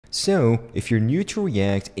So if you're new to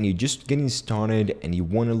React and you're just getting started and you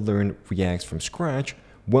want to learn React from scratch,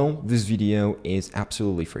 well, this video is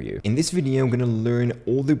absolutely for you. In this video, I'm going to learn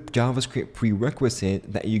all the JavaScript prerequisites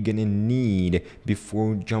that you're going to need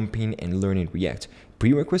before jumping and learning React.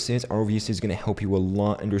 Prerequisites are obviously going to help you a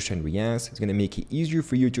lot understand React. It's going to make it easier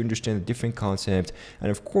for you to understand the different concepts. And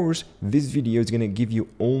of course, this video is going to give you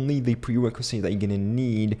only the prerequisites that you're going to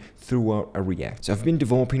need throughout a React. So I've been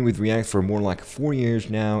developing with React for more like 4 years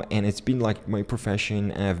now, and it's been like my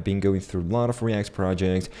profession. I've been going through a lot of React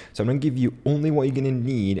projects. So I'm going to give you only what you're going to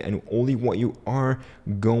need and only what you are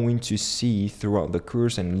going to see throughout the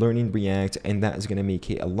course and learning React. And that is going to make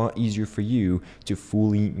it a lot easier for you to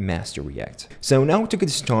fully master React. So now to get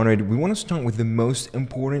started, we want to start with the most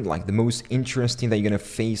important, like the most interesting that you're going to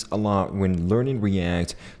face a lot when learning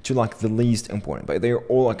React to like the least important, but they're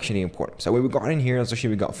all actually important. So what we got in here is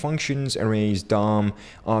actually we got functions, arrays, DOM,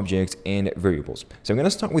 objects, and variables. So I'm going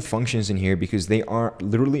to start with functions in here because they are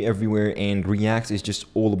literally everywhere, and React is just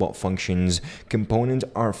all about functions. Components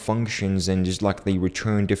are functions, and just like they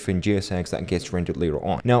return different JSX that gets rendered later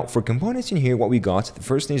on. Now for components in here, what we got, the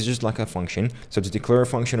first thing is just like a function. So to declare a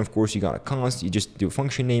function, of course, you got a const, you just do a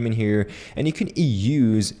function name in here, and you can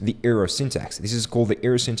use the error syntax. This is called the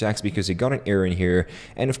error syntax because it got an error in here,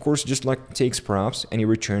 and of course just like takes props and it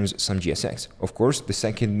returns some JSX. Of course, the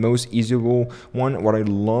second most easyable one, what I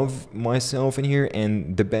love myself in here,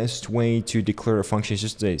 and the best way to declare a function is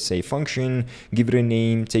just to say function, give it a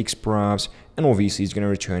name, takes props, and obviously it's going to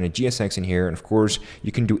return a JSX in here. And of course,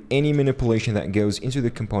 you can do any manipulation that goes into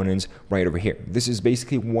the components right over here. This is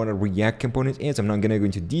basically what a React component is. I'm not going to go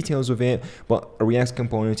into details of it, but a React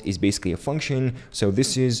component is basically a function. So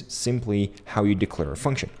this is simply how you declare a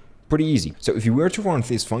function. Pretty easy. So if you were to run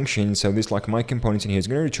this function, so this like my component in here is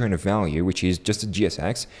going to return a value, which is just a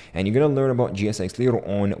JSX, and you're going to learn about JSX later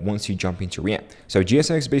on once you jump into React. So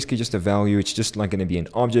JSX is basically just a value. It's just like going to be an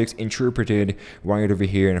object interpreted right over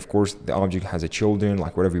here, and of course the object has a children,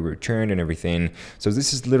 like whatever you returned and everything. So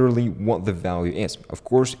this is literally what the value is. Of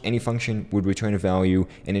course, any function would return a value,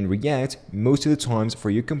 and in React, most of the times for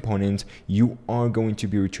your component, you are going to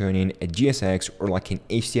be returning a JSX or like an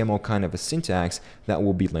HTML kind of a syntax that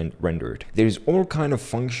will be rendered. There's all kind of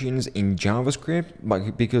functions in JavaScript,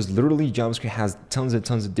 but because literally JavaScript has tons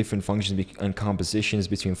of different functions and compositions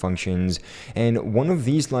between functions, and one of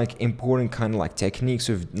these like important kind of like techniques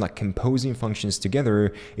of like composing functions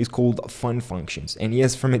together is called fun functions. And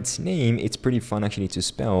yes, from its name, it's pretty fun actually to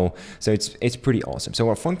spell, so it's pretty awesome. So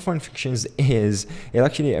what fun functions is, it's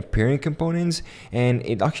actually a parent component, and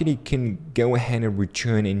it actually can go ahead and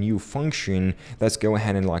return a new function that's go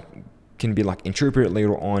ahead and like can be like interpreted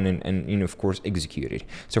later on and you know, of course executed.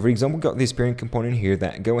 So for example, we got this parent component here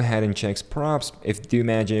that go ahead and checks props. If do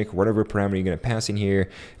magic, whatever parameter you're going to pass in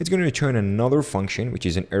here, it's going to return another function, which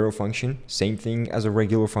is an arrow function, same thing as a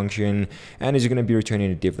regular function, and it's going to be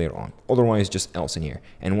returning a div later on. Otherwise, just else in here.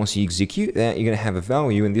 And once you execute that, you're going to have a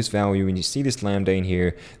value, and this value, when you see this lambda in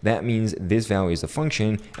here, that means this value is the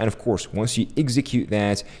function. And of course, once you execute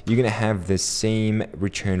that, you're going to have the same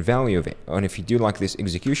return value of it. And if you do like this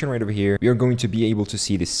execution right over here, we are going to be able to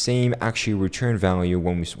see the same actual return value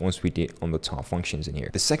once we did on the top functions in here.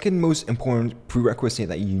 The second most important prerequisite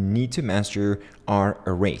that you need to master are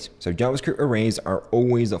arrays. So JavaScript arrays are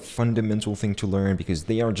always a fundamental thing to learn because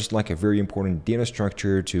they are just like a very important data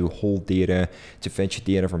structure to hold data, to fetch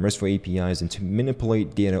data from RESTful APIs, and to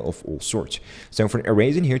manipulate data of all sorts. So for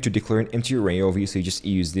arrays in here, to declare an empty array, obviously just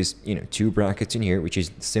use this, you know, 2 brackets in here, which is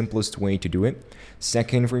the simplest way to do it.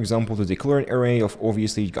 Second, for example, to declare an array of,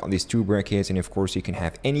 obviously you got these 2 brackets, and of course you can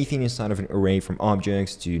have anything inside of an array from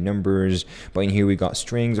objects to numbers, but in here we got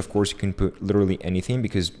strings. Of course you can put literally anything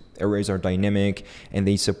because arrays are dynamic and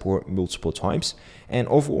they support multiple types. And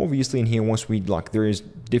obviously in here, once we like, there is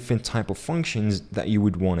different type of functions that you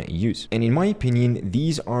would want to use. And in my opinion,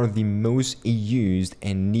 these are the most used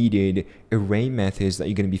and needed array methods that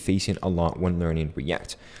you're going to be facing a lot when learning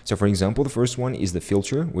React. So for example, the first one is the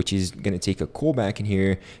filter, which is going to take a callback in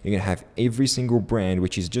here. You're going to have every single brand,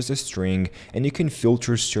 which is just a string, and you can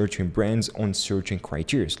filter certain brands on certain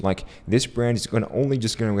criteria. Like this brand is going to only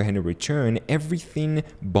just going to go ahead and return everything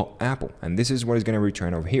but Apple, and this is what is going to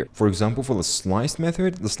return over here. For example, for the slice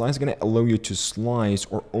method, the slice is going to allow you to slice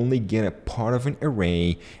or only get a part of an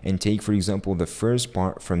array and take, for example, the first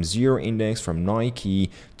part from 0 index from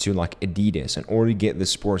Nike to like Adidas and already get the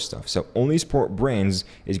sport stuff. So only sport brands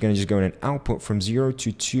is going to just go in an output from 0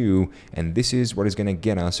 to 2, and this is what is going to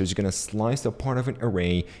get us. So it's going to slice the part of an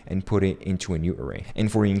array and put it into a new array.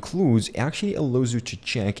 And for includes, it actually allows you to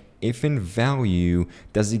check if in value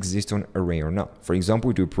does exist on array or not. For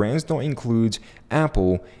example, do brands.include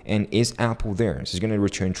Apple, and is Apple there? So it's going to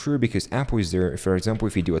return true because Apple is there. For example,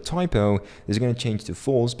 if you do a typo, it's going to change to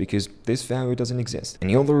false because this value doesn't exist. And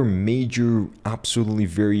the other major, absolutely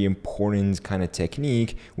very important kind of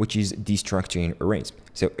technique, which is destructuring arrays.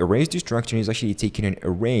 So arrays destructuring is actually taking an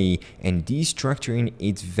array and destructuring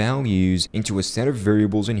its values into a set of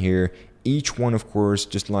variables in here. Each one, of course,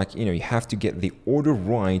 just like, you have to get the order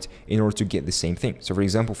right in order to get the same thing. So for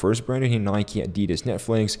example, first brand in here, Nike, Adidas,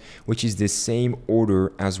 Netflix, which is the same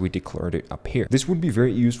order as we declared it up here. This would be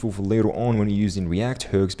very useful for later on when you're using React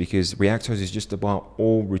hooks, because React hooks is just about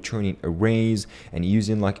all returning arrays and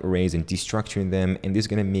using like arrays and destructuring them. And this is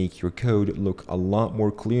going to make your code look a lot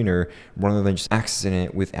more cleaner rather than just accessing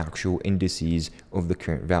it with actual indices of the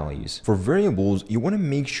current values. For variables, you want to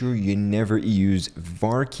make sure you never use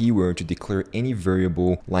var keyword to declare any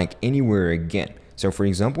variable like anywhere again. So for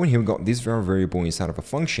example, here we got this var variable inside of a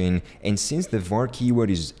function, and since the var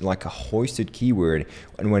keyword is like a hoisted keyword,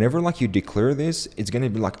 and whenever like you declare this, it's going to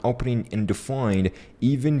be like opening and defined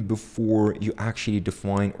even before you actually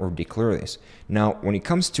define or declare this. Now, when it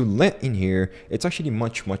comes to let in here, it's actually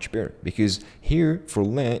much better, because here for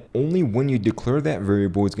let, only when you declare that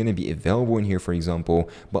variable, it's going to be available in here, for example,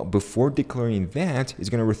 but before declaring that, it's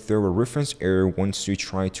going to throw a reference error once you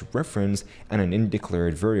try to reference an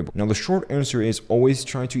undeclared variable. Now, the short answer is always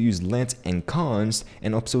try to use let and const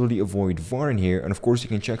and absolutely avoid var in here. And of course, you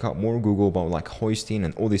can check out more Google about like hoisting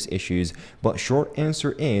and all these issues, but short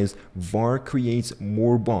answer is var creates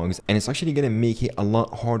more bugs, and it's actually going to make it a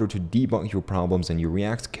lot harder to debug your problems and your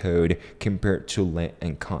React code compared to let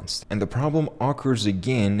and const. And the problem occurs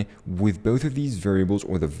again with both of these variables,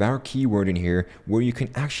 or the var keyword in here, where you can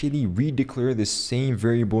actually redeclare the same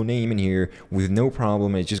variable name in here with no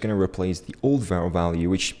problem. It's just going to replace the old var value,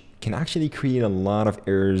 which can actually create a lot of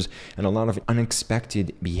errors and a lot of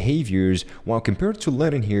unexpected behaviors. While compared to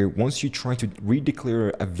let in here, once you try to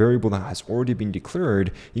redeclare a variable that has already been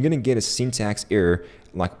declared, you're going to get a syntax error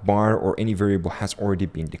like bar or any variable has already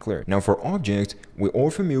been declared. Now for object, we're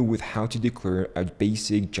all familiar with how to declare a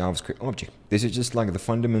basic JavaScript object. This is just like the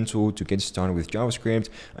fundamental to get started with JavaScript,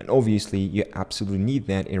 and obviously you absolutely need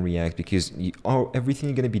that in React, because everything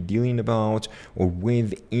you're going to be dealing about or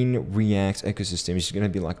with in React ecosystem is going to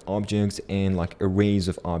be like objects and like arrays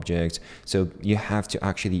of objects. So you have to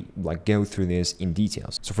actually like go through this in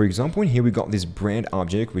details. So for example, in here we got this brand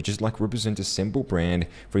object, which is like represent a simple brand.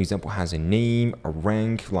 For example, has a name, a rank,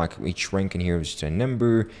 like each rank in here is just a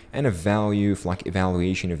number, and a value of like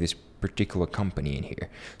evaluation of this particular company in here.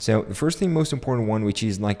 So the first thing, most important one, which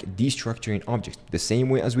is like destructuring objects, the same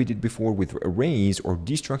way as we did before with arrays or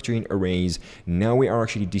destructuring arrays. Now we are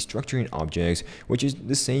actually destructuring objects, which is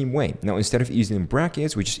the same way. Now instead of using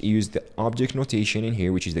brackets, we just use the object notation in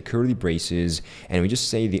here, which is the curly braces, and we just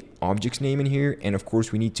say the object's name in here, and of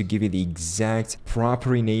course we need to give it the exact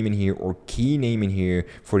property name in here or key name in here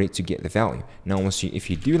for it to get the value. Now if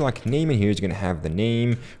you do like name in here, it's going to have the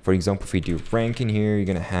name. For example, if we do rank in here, you're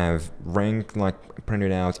going to have rank like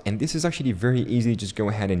printed out, and this is actually very easy. Just go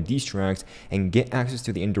ahead and destruct and get access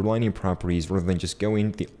to the underlying properties rather than just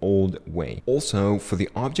going the old way. Also, for the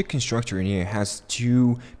object constructor in here, it has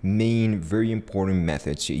two main very important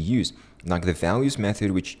methods to use. Like the values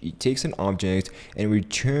method, which it takes an object and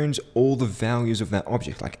returns all the values of that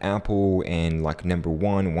object, like Apple and like number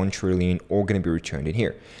 1 trillion, all going to be returned in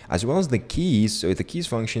here, as well as the keys. So the keys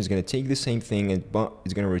function is going to take the same thing, but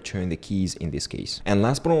it's going to return the keys in this case. And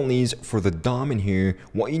last but not least, for the DOM in here,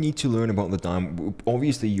 what you need to learn about the DOM,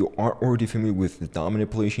 obviously you are already familiar with the DOM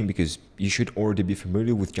manipulation, because you should already be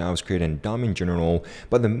familiar with JavaScript and DOM in general.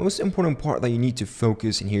 But the most important part that you need to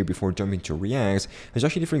focus in here before jumping to React is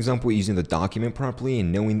actually, for example, using the document properly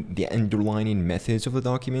and knowing the underlying methods of the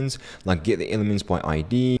documents, like get the elements by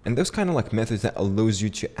ID, and those kind of like methods that allows you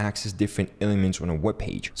to access different elements on a web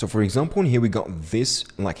page. So for example, in here we got this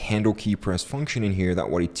like handle key press function in here, that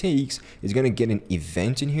what it takes is going to get an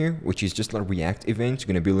event in here, which is just like a React event. You're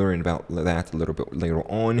going to be learning about that a little bit later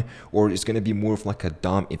on, or it's going to be more of like a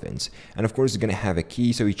DOM event. And of course it's going to have a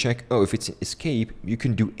key, so you check, oh, if it's an escape, you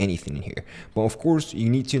can do anything in here. But of course you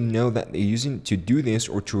need to know that they're using to do this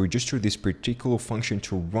or to register this particular function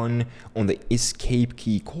to run on the escape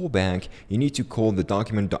key callback, you need to call the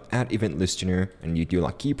document.addEventListener, and you do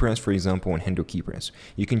like key press, for example, and handle key press.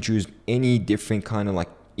 You can choose any different kind of like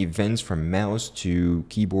events from mouse to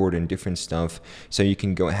keyboard and different stuff, so you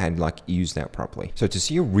can go ahead like use that properly. So to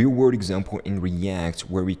see a real world example in React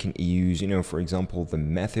where we can use, for example, the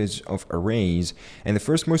methods of arrays, and the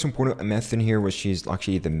first most important method here, which is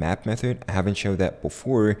actually the map method. I haven't showed that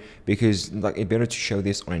before because like it's better to show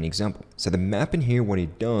this on an example. So the map in here, what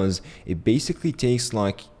it does, it basically takes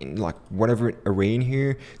like whatever array in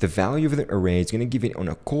here, the value of the array is going to give it on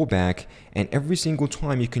a callback, and every single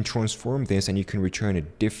time you can transform this and you can return a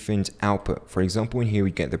different output. For example, in here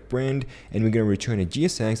we get the brand and we're going to return a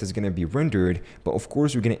GSX that's going to be rendered, but of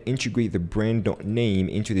course we're going to integrate the brand.name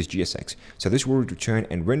into this GSX. So this will return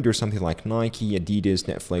and render something like Nike, Adidas,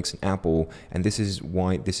 Netflix, and Apple, and this is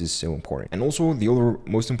why this is so important. And also the other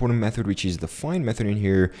most important method, which is the find method in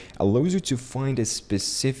here, allows you to find a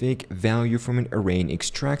specific value from an array and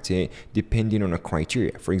extract it depending on a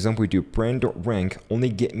criteria. For example, we do brand.rank, only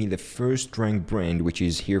get me the first rank brand, which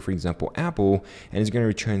is here, for example, Apple, and it's going to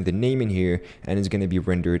return the name in here, and it's going to be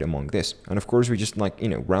rendered among this. And of course, we just like,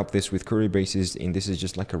 wrap this with curly braces, and this is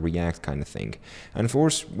just like a React kind of thing. And of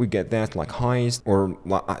course, we get that like highest, or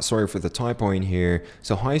sorry for the typo in here,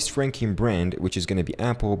 so highest ranking brand, which is going to be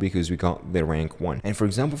Apple because we got the rank 1. And for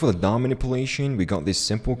example, for the DOM manipulation, we got this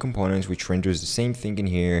simple components which renders the same thing in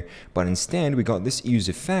here, but instead we got this use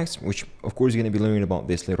effects, which of course you're going to be learning about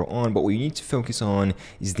this later on, but what you need to focus on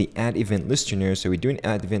is the add event listener. So we do an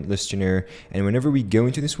add event listener, and whenever we go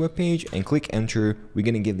into this web page and click enter, we're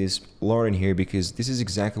going to get this lar in here because this is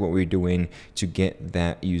exactly what we're doing to get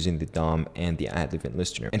that using the DOM and the add event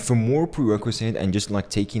listener. And for more prerequisite and just like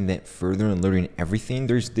taking that further and learning everything,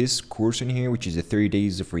 there's this course in here which is the 30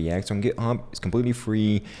 days of React on GitHub. It's completely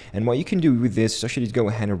free, and what you can do with this is actually go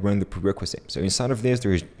ahead and run the prerequisite. So inside of this,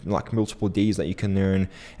 there's like multiple days that you can learn,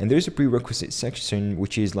 and there's a prerequisite section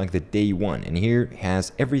which is like the day 1, and here it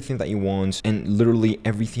has everything that you want and literally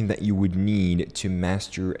everything that you would need to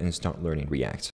master and start learning React.